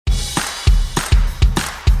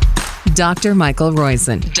Dr. Michael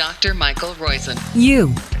Roizen. Dr. Michael Roizen.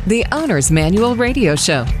 You, the Owner's Manual Radio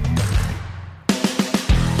Show.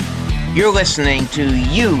 You're listening to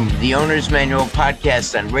You, the Owner's Manual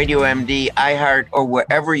podcast on Radio MD, iHeart, or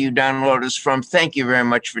wherever you download us from. Thank you very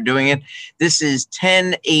much for doing it. This is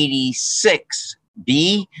 1086B.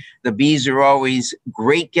 The Bs are always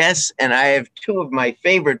great guests, and I have two of my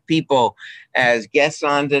favorite people as guests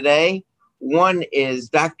on today. One is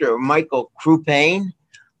Dr. Michael Crupain,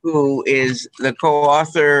 who is the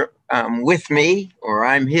co-author with me, or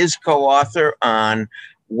I'm his co-author on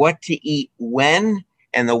What to Eat When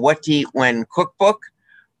and the What to Eat When cookbook,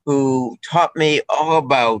 who taught me all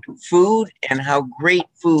about food and how great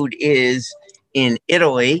food is in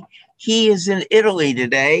Italy. He is in Italy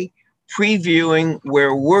today, previewing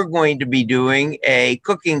where we're going to be doing a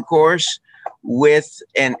cooking course with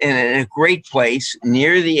in a great place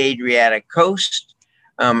near the Adriatic coast.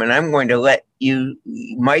 And I'm going to let you,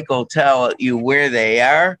 Michael, tell you where they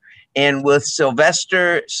are. And with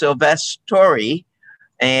Silvestro Silvestori,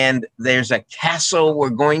 and there's a castle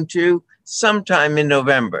we're going to sometime in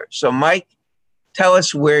November. So, Mike, tell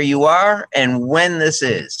us where you are and when this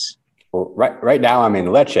is. Well, right now I'm in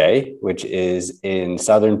Lecce, which is in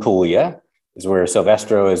southern Puglia, is where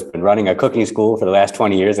Silvestro has been running a cooking school for the last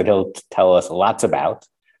 20 years that he'll tell us lots about.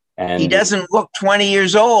 And he doesn't look 20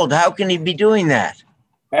 years old. How can he be doing that?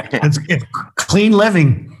 It's clean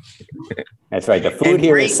living. That's right. The food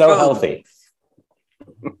here is so healthy.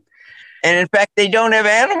 And in fact, they don't have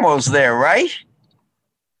animals there, right?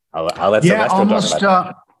 I'll let Silvestro talk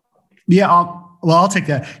about that. I'll take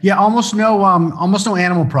that. Yeah, almost no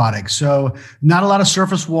animal products. So not a lot of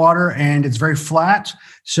surface water, and it's very flat.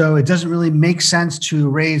 So it doesn't really make sense to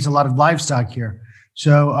raise a lot of livestock here.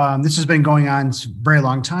 So this has been going on a very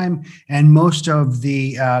long time, and most of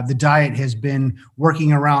the diet has been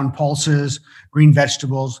working around pulses, green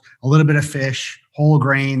vegetables, a little bit of fish, whole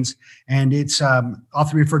grains, and it's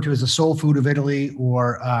often referred to as the soul food of Italy,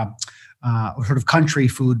 or sort of country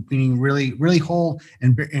food, meaning really, really whole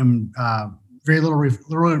and very little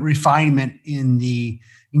refinement in the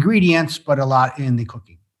ingredients, but a lot in the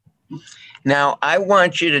cooking. Now, I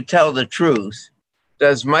want you to tell the truth.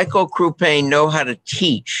 Does Michael Crupain know how to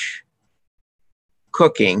teach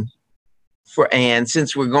cooking? And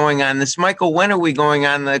since we're going on this, Michael, when are we going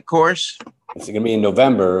on the course? It's going to be in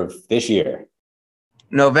November of this year.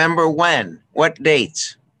 November when? What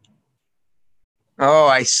dates? Oh,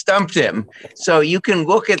 I stumped him. So you can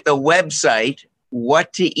look at the website,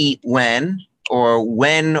 What to Eat When, or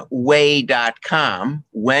whenway.com,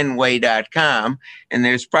 and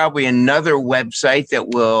there's probably another website that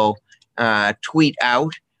will tweet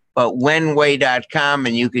out, but whenway.com,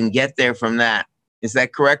 and you can get there from that. Is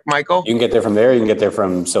that correct, Michael? You can get there from there. You can get there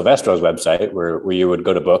from Silvestro's website, where you would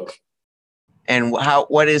go to book. And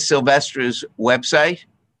what is Silvestro's website?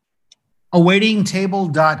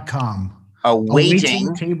 Awaitingtable.com.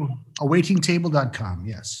 Awaitingtable.com,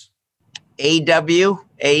 yes. AWAIT.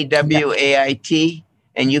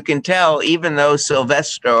 And you can tell, even though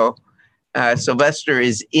Sylvester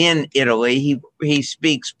is in Italy, he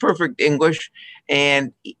speaks perfect English.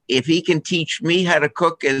 And if he can teach me how to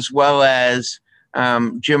cook as well as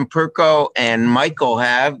Jim Perko and Michael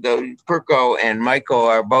have, Perko and Michael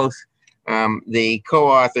are both the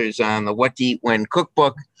co-authors on the What to Eat When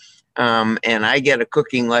cookbook. And I get a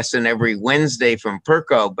cooking lesson every Wednesday from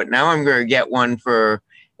Perko, but now I'm going to get one for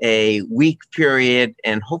a week period,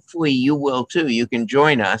 and hopefully you will too. You can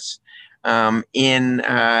join us in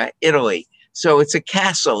Italy. So it's a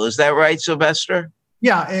castle. Is that right, Silvestro?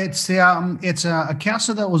 Yeah, it's a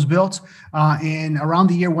castle that was built in around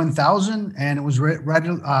the year 1000, and it was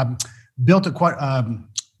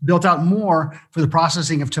built out more for the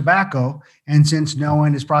processing of tobacco. And since no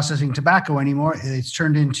one is processing tobacco anymore, it's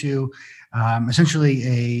turned into essentially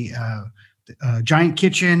a giant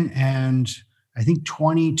kitchen and I think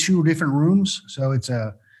 22 different rooms. So it's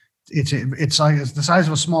like the size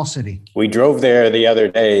of a small city. We drove there the other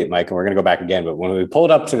day, Mike, and we're going to go back again. But when we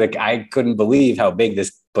pulled up to I couldn't believe how big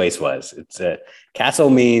this place was. It's a castle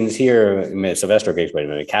means here, Silvestro case, wait a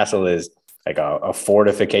minute. Castle is like a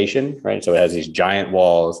fortification, right? So it has these giant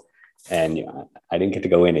walls, and I didn't get to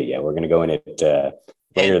go in it yet. We're going to go in it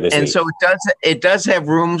later this week. And so it does have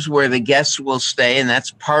rooms where the guests will stay, and that's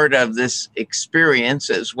part of this experience,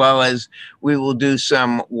 as well as we will do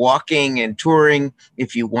some walking and touring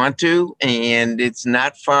if you want to. And it's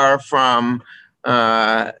not far from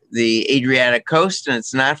the Adriatic coast, and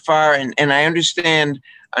it's not far. And I understand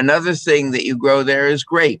another thing that you grow there is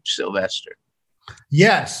grapes, Silvestro.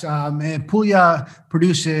 Yes, and Puglia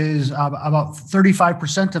produces about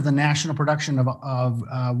 35% of the national production of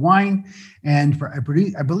wine, and I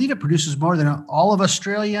believe it produces more than all of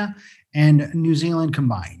Australia and New Zealand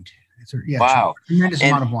combined. Wow. It's a tremendous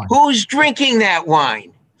amount of wine. Who's drinking that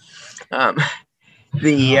wine? I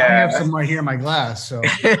have some right here in my glass. So,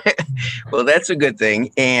 well, that's a good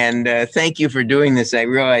thing. And thank you for doing this. I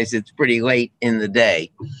realize it's pretty late in the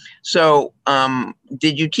day. So,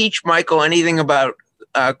 did you teach Michael anything about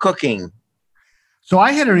cooking? So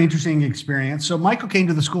I had an interesting experience. So Michael came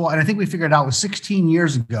to the school, and I think we figured it out, it was 16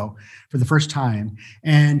 years ago for the first time.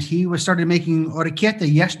 And he started making orecchiette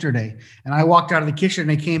yesterday. And I walked out of the kitchen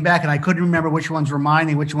and I came back and I couldn't remember which ones were mine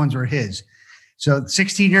and which ones were his. So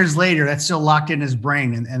 16 years later, that's still locked in his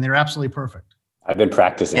brain, and they're absolutely perft. I've been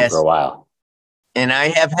practicing for a while. And I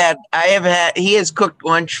have had, he has cooked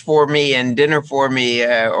lunch for me and dinner for me,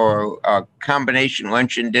 or a combination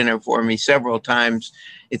lunch and dinner for me several times.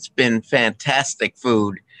 It's been fantastic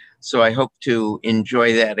food. So I hope to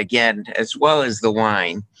enjoy that again, as well as the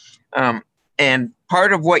wine. And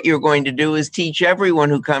part of what you're going to do is teach everyone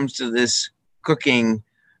who comes to this cooking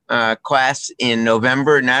class in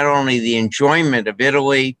November, not only the enjoyment of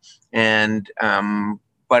Italy,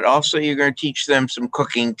 but also you're going to teach them some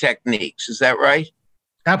cooking techniques. Is that right?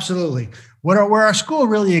 Absolutely. Where our school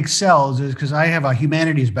really excels is, because I have a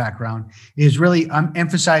humanities background, is really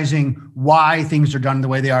emphasizing why things are done the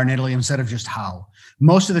way they are in Italy instead of just how.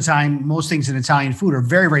 Most of the time, most things in Italian food are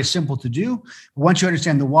very, very simple to do. But once you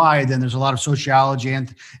understand the why, then there's a lot of sociology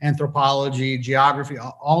and anthropology, geography,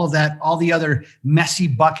 all of that, all the other messy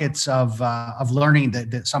buckets of learning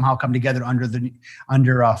that somehow come together under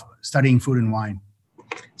studying food and wine.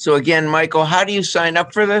 So again, Michael, how do you sign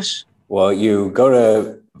up for this? Well, you go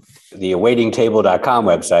to the awaitingtable.com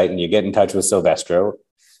website and you get in touch with Silvestro.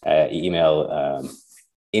 Email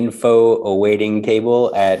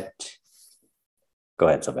info@awaitingtable at, go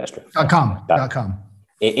ahead, Silvestro. .com.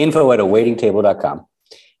 Info@awaitingtable.com.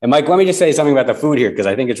 And Mike, let me just say something about the food here, because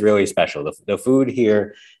I think it's really special. The food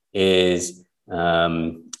here is,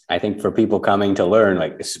 I think for people coming to learn,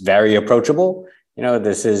 like, it's very approachable. You know,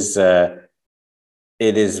 this is,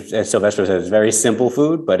 it is, as Silvestro says, very simple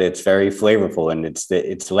food, but it's very flavorful, and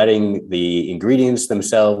it's letting the ingredients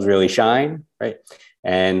themselves really shine, right?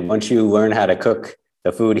 And once you learn how to cook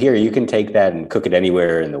the food here, you can take that and cook it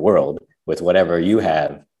anywhere in the world with whatever you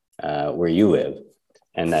have where you live.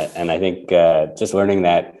 And I think just learning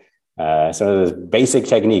that some of those basic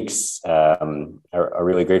techniques are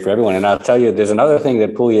really great for everyone. And I'll tell you, there's another thing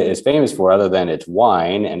that Puglia is famous for, other than its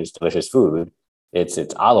wine and its delicious food. It's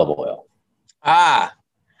olive oil.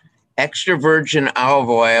 Extra virgin olive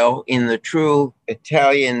oil in the true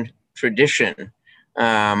Italian tradition.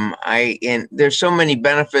 And there's so many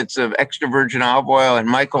benefits of extra virgin olive oil. And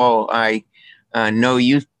Michael, I know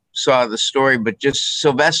you saw the story, but just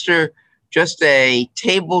Sylvester, just a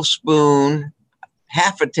tablespoon,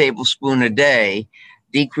 half a tablespoon a day,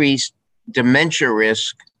 decreased dementia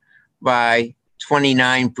risk by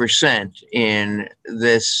 29% in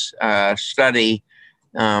this study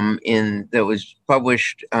that was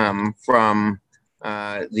published from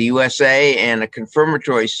the USA, and a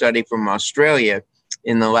confirmatory study from Australia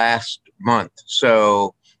in the last month.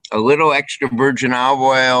 So a little extra virgin olive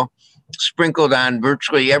oil sprinkled on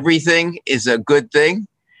virtually everything is a good thing.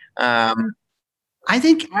 I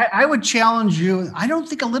think I would challenge you. I don't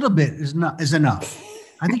think a little bit is enough.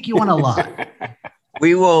 I think you want a lot.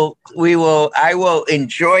 I will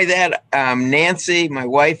enjoy that. Nancy, my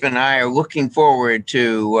wife, and I are looking forward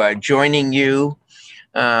to joining you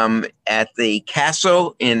at the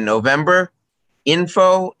castle in November.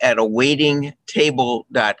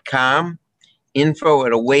 Info@awaitingtable.com.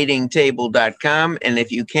 Info@awaitingtable.com. And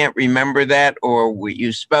if you can't remember that, or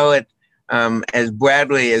you spell it as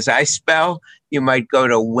Bradley as I spell, you might go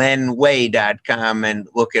to wenway.com and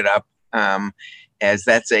look it up, as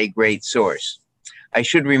that's a great source. I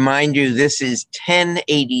should remind you, this is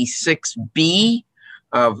 1086B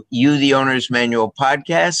of You, the Owner's Manual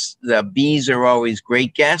podcast. The B's are always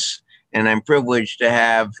great guests, and I'm privileged to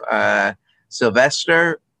have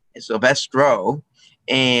Silvestro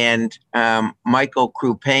and Michael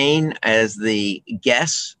Crupain as the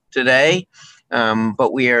guests today.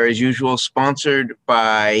 But we are, as usual, sponsored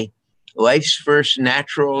by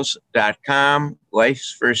lifesfirstnaturals.com,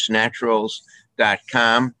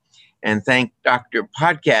 lifesfirstnaturals.com. And thank Dr.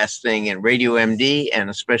 Podcasting and Radio MD, and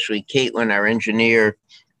especially Caitlin, our engineer,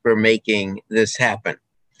 for making this happen.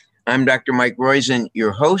 I'm Dr. Mike Roizen,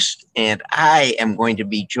 your host, and I am going to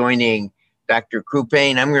be joining Dr.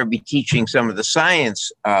 Crupain. I'm going to be teaching some of the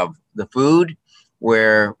science of the food,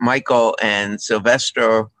 where Michael and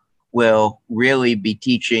Silvestro will really be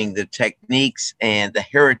teaching the techniques and the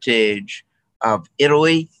heritage of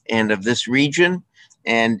Italy and of this region.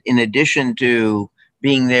 And in addition to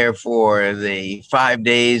being there for the 5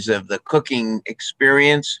 days of the cooking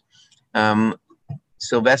experience,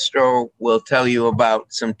 Silvestro will tell you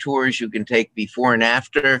about some tours you can take before and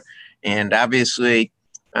after. And obviously,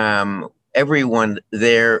 everyone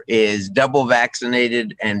there is double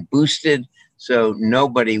vaccinated and boosted, so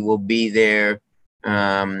nobody will be there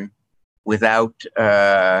without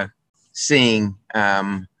seeing,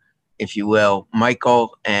 if you will,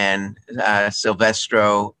 Michael and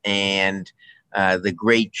Silvestro and the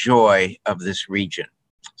great joy of this region.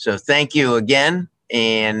 So thank you again,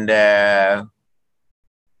 and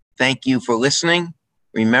thank you for listening.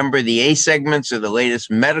 Remember, the A segments are the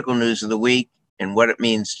latest medical news of the week and what it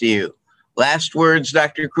means to you. Last words,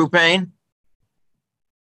 Dr. Crupain?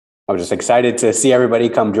 I'm just excited to see everybody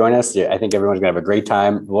come join us. I think everyone's going to have a great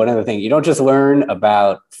time. One other thing, you don't just learn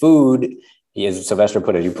about food, as Silvestro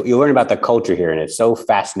put it, you learn about the culture here, and it's so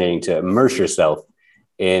fascinating to immerse yourself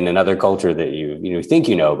in another culture that you think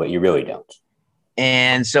you know, but you really don't.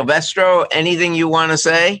 And Silvestro, anything you want to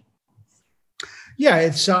say? Yeah,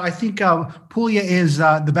 it's. I think Puglia is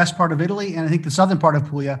the best part of Italy, and I think the southern part of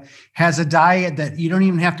Puglia has a diet that you don't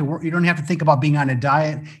even have to work. You don't have to think about being on a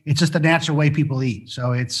diet. It's just the natural way people eat.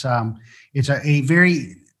 So it's a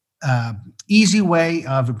very easy way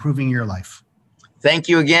of improving your life. Thank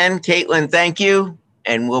you again, Caitlin. Thank you,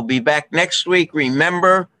 and we'll be back next week.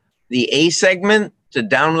 Remember the A segment to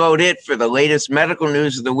download it for the latest medical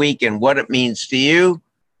news of the week and what it means to you,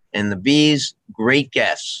 and the B's great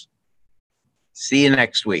guests. See you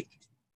next week.